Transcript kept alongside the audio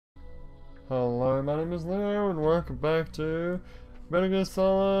Hello, my name is Leo, and welcome back to Metal Gear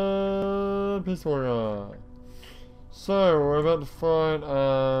Solid Peace Walker. So, we're about to fight,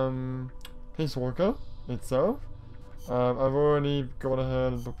 Peace Walker itself. I've already gone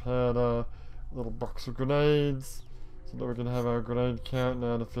ahead and prepared a little box of grenades, so that we can have our grenade count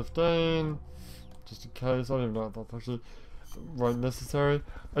now to 15, just in case. I don't even know if that's actually right necessary.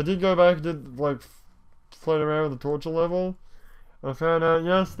 I did go back and did, like, float around with the torture level. I found out,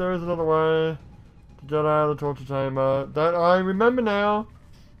 yes, there is another way to get out of the torture chamber that I remember now,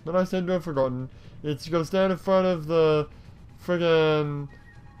 that I seem to have forgotten. It's you gotta stand in front of the friggin'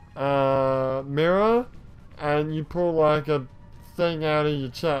 mirror, and you pull like a thing out of your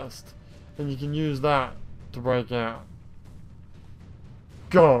chest, and you can use that to break out.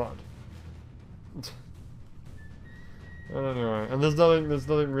 God! And anyway, and there's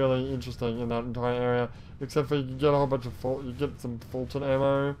nothing really interesting in that entire area. Except for you can get a whole bunch of you get some Fulton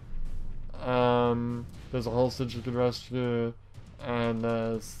ammo. There's a hostage you can rescue, and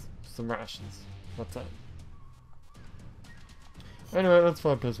there's some rations. That's it. Anyway, let's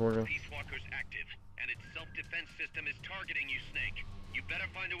find Peace Walker. Peace Walker's active, and its self-defense system is targeting you, Snake. You better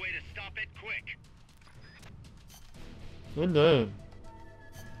find a way to stop it quick. Indeed.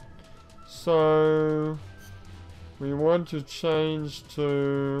 So we want to change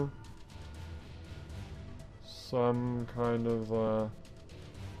to some kind of,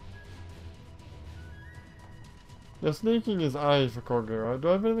 yeah, sneaking is A for concrete, right? Do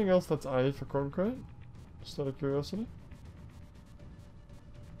I have anything else that's A for concrete? Just out of curiosity.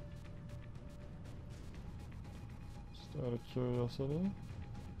 Just out of curiosity.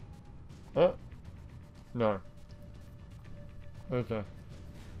 Oh! No. Okay.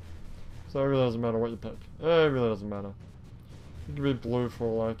 So it really doesn't matter what you pick. It really doesn't matter. It could be blue for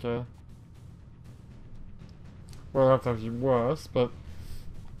all I care. Well, that's actually worse, but...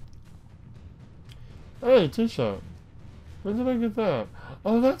 Hey, t-shirt! When did I get that?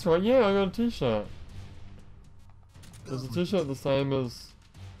 Oh, that's right, yeah, I got a t-shirt. Is the t-shirt the same as...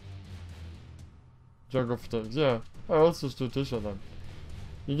 Jungle Fatigues? Yeah. Oh, let's just do a t-shirt then.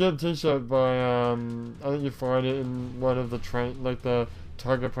 You get a t-shirt by, I think you find it in one of the like the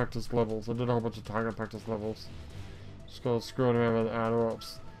target practice levels. I did a whole bunch of target practice levels. Just got screwing around with outer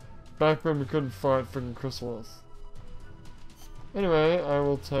ops. Back when we couldn't fight freaking Chrysalis. Anyway, I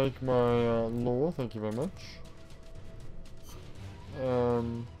will take my lore, thank you very much.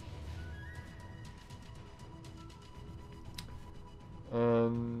 And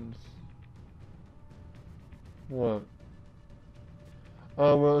what?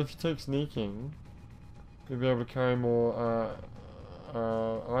 Oh, well, if you take sneaking, you'll be able to carry more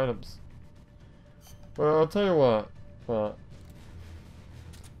items. Well, I'll tell you what, but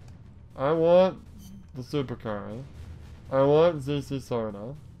I want the supercar. I want ZC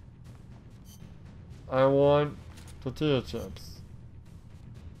soda. I want tortilla chips.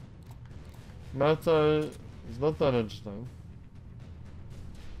 Mate is not that interesting.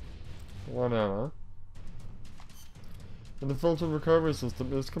 1 hour. And the filter recovery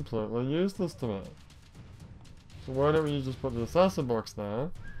system is completely useless to me. So why don't we just put the assassin box there,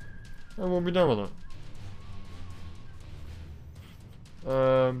 and we'll be done with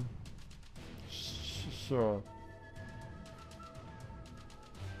it. Sure.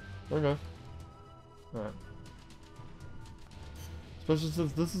 Okay. Alright. Especially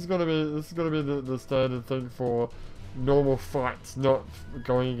since this is gonna be the standard thing for normal fights, not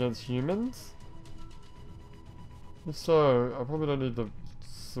going against humans. So, I probably don't need the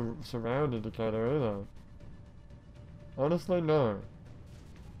surround indicator either. Honestly, no.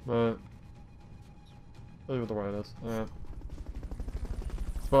 But leave it the way it is. Yeah.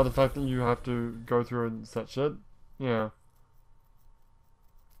 Despite the fact that you have to go through and set shit. Yeah.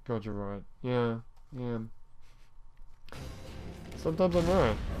 God, you're right. Yeah. Yeah. Sometimes I'm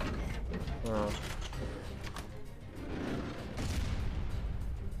right. Oh.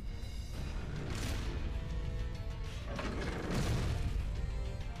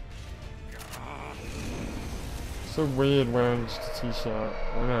 So weird wearing just a t-shirt.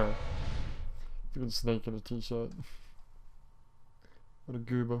 I know. If you could snake in a t-shirt. What a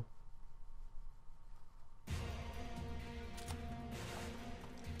goober.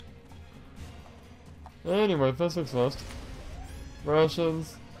 Anyway, first things first.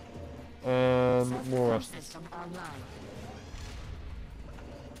 Rations. And more rations.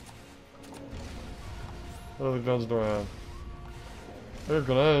 What other guns do I have? I got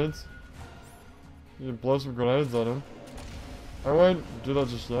grenades. You can blow some grenades on him. I won't do that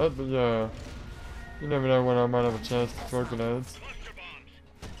just yet, but yeah. You never know when I might have a chance to throw grenades.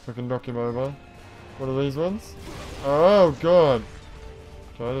 I can knock him over. What are these ones? Oh god!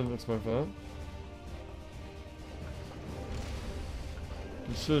 Okay, I didn't expect that.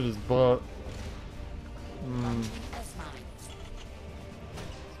 You shoot his butt. Hmm.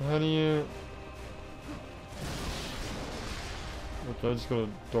 So how do you... Okay, I just gotta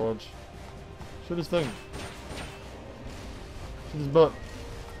dodge. Shoot his thing. Shoot his butt.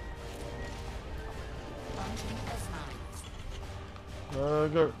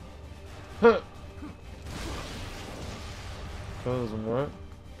 Go. Huh. That doesn't work.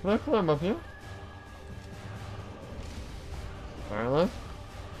 Can I climb up here? Apparently.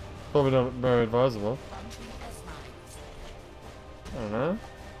 Probably not very advisable. I don't know.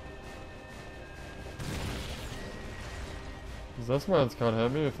 Because this ones can't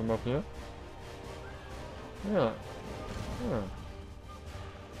hurt me if I'm up here. Yeah. Yeah.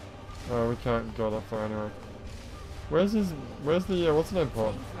 Oh, we can't go that far anyway. Where's the, what's the name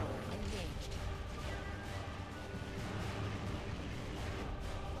pod?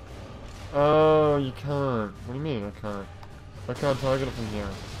 Oh, you can't. What do you mean I can't? I can't target it from here.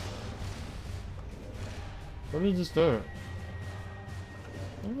 What did you just do?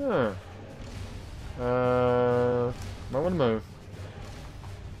 Yeah. Might want to move.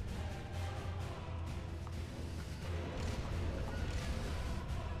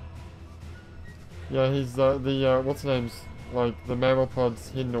 Yeah, he's what's the name's like the mammal pod's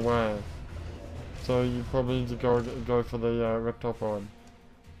hidden away. So you probably need to go for the reptile pod.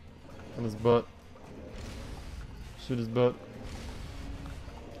 And his butt. Shoot his butt.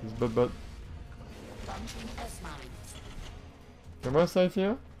 His butt. Am I safe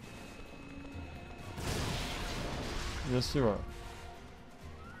here? Yes, you are.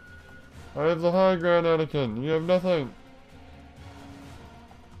 I have the high ground, Anakin. You have nothing.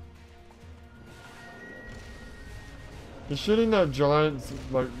 You're shooting that giant,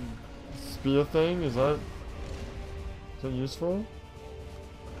 like, spear thing? Is that useful?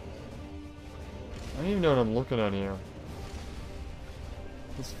 I don't even know what I'm looking at here.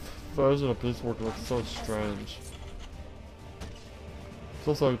 This version of Peace Walker looks so strange. It's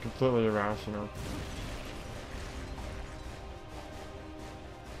also completely irrational.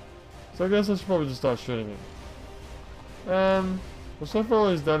 So I guess I should probably just start shooting him. Well, so far all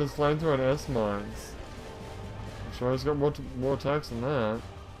he's done is flamethrower and S-mines. I'm sure he's got more attacks than that.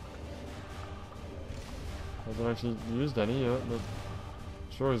 Hasn't actually used any yet, but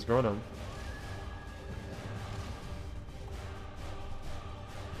I'm sure he's got them.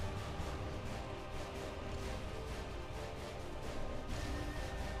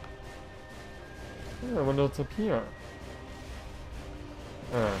 Yeah, I wonder what's up here.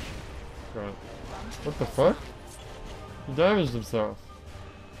 Ah, great. What the fuck? He damaged himself.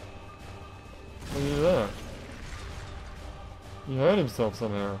 What did he do that? He hurt himself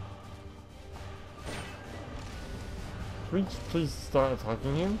somehow. Can we please start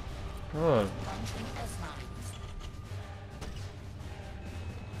attacking him? God.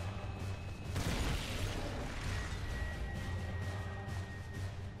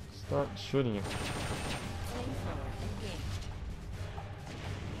 Start shooting him.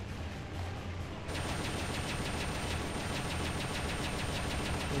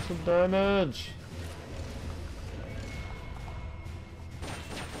 Do some damage.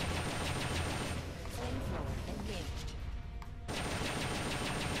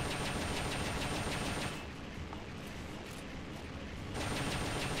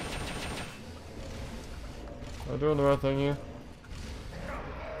 Am I doing the right thing here?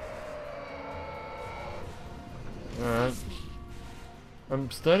 Alright.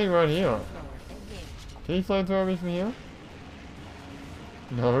 I'm standing right here. Can you flamethrower me from here?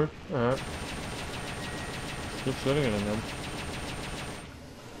 No? Alright. Keep shooting at him then.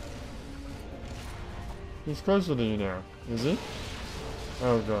 He's closer to you now, is he?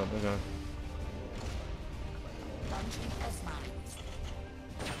 Oh god, okay.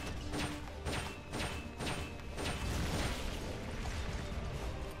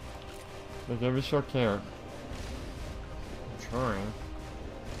 Make every shot count. I'm trying.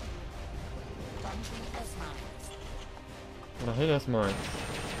 And I hate S-mines.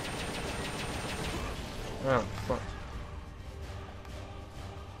 Oh, fuck.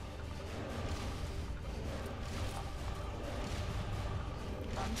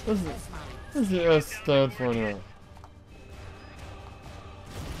 What does the S stand for anyway?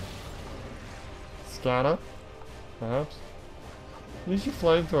 Scatter? Perhaps? Use your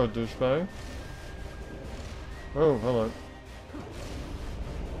flamethrower, douchebag. Oh, hello.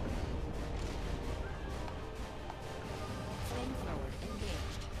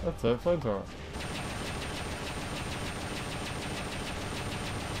 That's it, flamethrower.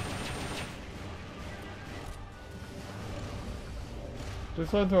 Do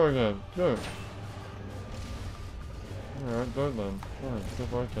flamethrower again. Go. Alright, don't then. Alright,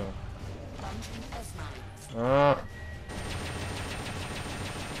 stuff like that. Ah!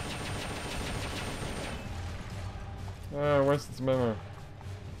 Ah, wasted some ammo.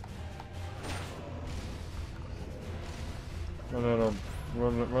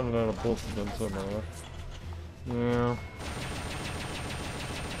 Running out of bullets again somewhere. Yeah.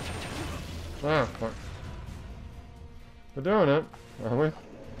 Ah, fuck. We're doing it, are we?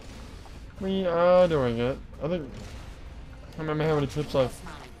 We are doing it. I think... I remember how many pips did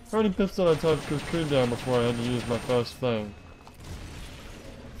I type cocoon down before I had to use my first thing?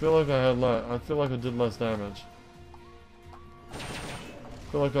 I feel like I had I feel like I did less damage. I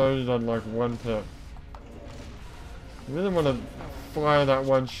feel like I only done like 1 pip. You really want to fire that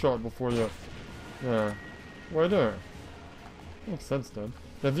one shot before you... Yeah. What do I do? Makes sense then.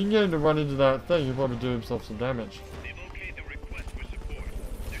 Now, if you can get him to run into that thing, he'll probably do himself some damage. They've okayed the request for support.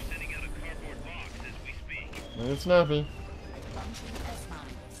 They're sending out a cardboard box as we speak. It's snappy.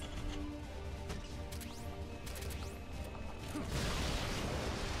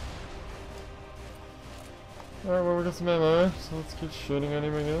 Alright, well we got some ammo, so let's keep shooting at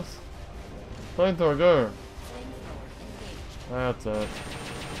him, I guess. Flamethrower, go! That's it.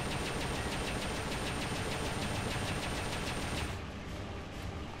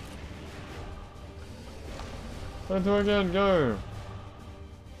 Flamethrower again, go!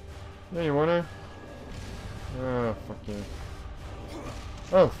 Yeah, you wanna? Ah, fuck you.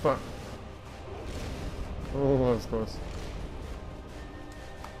 Oh, fuck. Oh, that was close.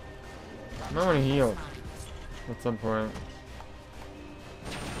 I might want to heal. At some point.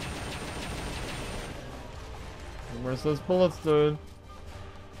 Where's those bullets, dude?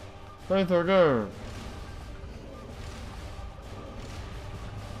 Flamethrower, go!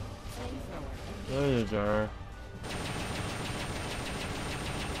 There you go.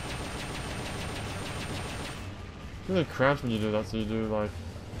 You really crouch when you do that, so you do like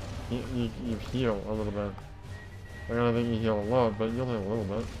you heal a little bit. I don't think you heal a lot, but you'll heal a little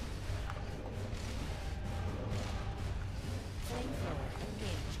bit.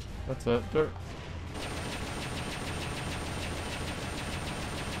 That's it. Go.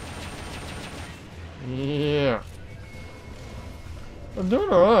 Yeah. I'm doing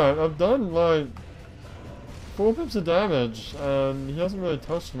alright. I've done like 4 pips of damage, and he hasn't really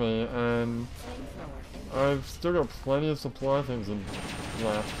touched me, and I've still got plenty of supply things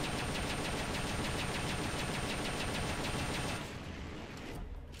left.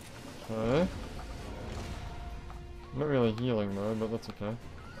 Okay. Not really healing though, but that's okay.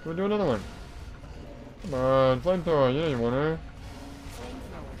 We'll do another one. Come on, flamethrower, yeah, you want to?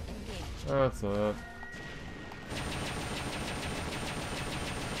 That's it.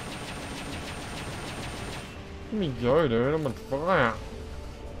 Let me go, dude. I'm on fire.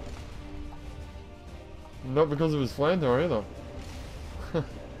 Not because of his flamethrower either. Did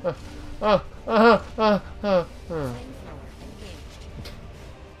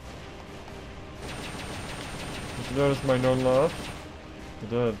you notice my non-laugh? I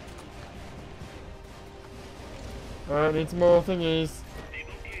did. Alright, need some more thingies.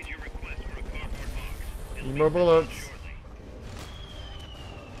 Need more bullets.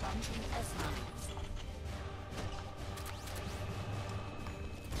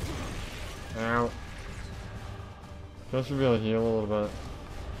 Ow. I should be able to heal a little bit.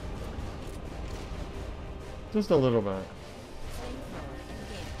 Just a little bit.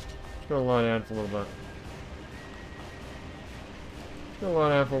 Just gonna lie down for a little bit. Just gonna lie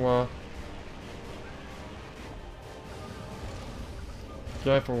down for a while.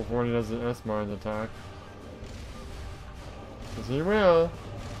 Careful when he does the S-Mines attack. Cause he will.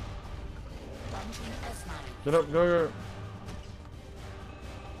 Get up, go, go.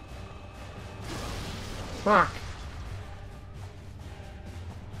 Fuck!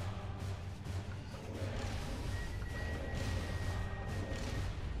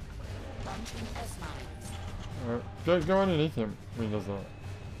 Alright, go underneath him when he does that.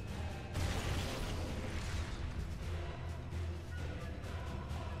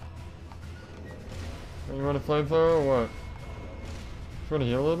 You want a flamethrower or what? You want to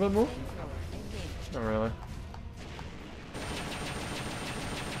heal a little bit more? Not really.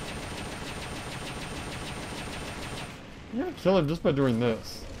 I'm gonna kill him just by doing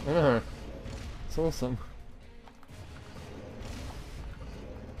this. I know. It's awesome.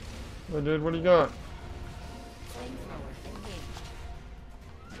 Hey dude, what do you got?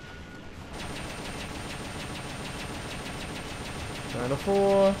 Down to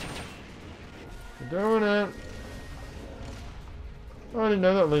 4. We're doing it. Oh, I didn't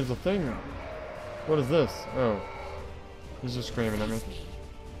know that leaves a thing. What is this? Oh. He's just screaming at me.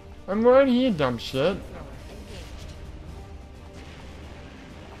 I'm right here, dumb shit.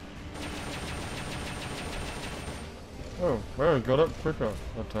 Oh, wow, he got up quicker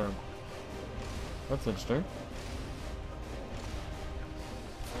that time. That's interesting.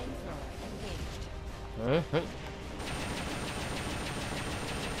 Hey, hey.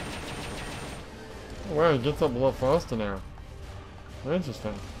 Oh, wow, he gets up a lot faster now.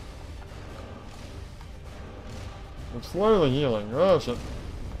 Interesting. I'm slowly healing. Oh shit.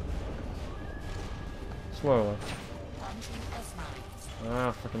 Slowly.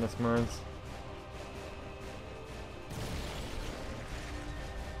 Ah, fucking S-mines.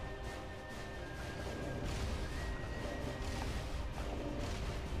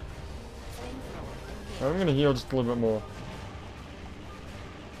 I'm gonna heal just a little bit more.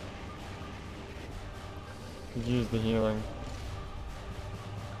 Could use the healing.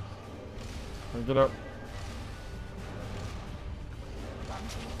 Right, get up.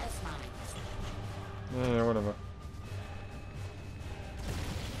 Yeah, whatever.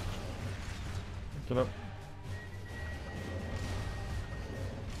 Get up.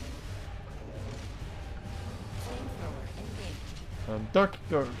 And duck,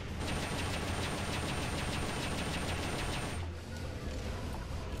 go.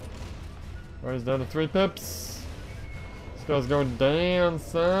 Alright, he's down to 3 pips. This guy's going down,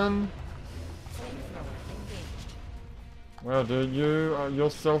 son. Wow, dude, your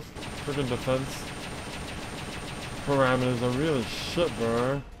self-freaking defense parameters are really shit,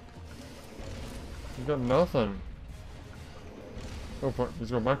 bro. You got nothing. Oh fuck, he's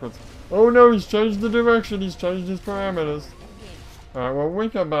going backwards. Oh no, he's changed the direction, he's changed his parameters. Alright, well, when we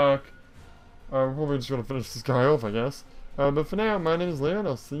come back, we're probably just gonna finish this guy off, I guess. But for now, my name is Leon,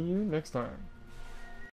 I'll see you next time.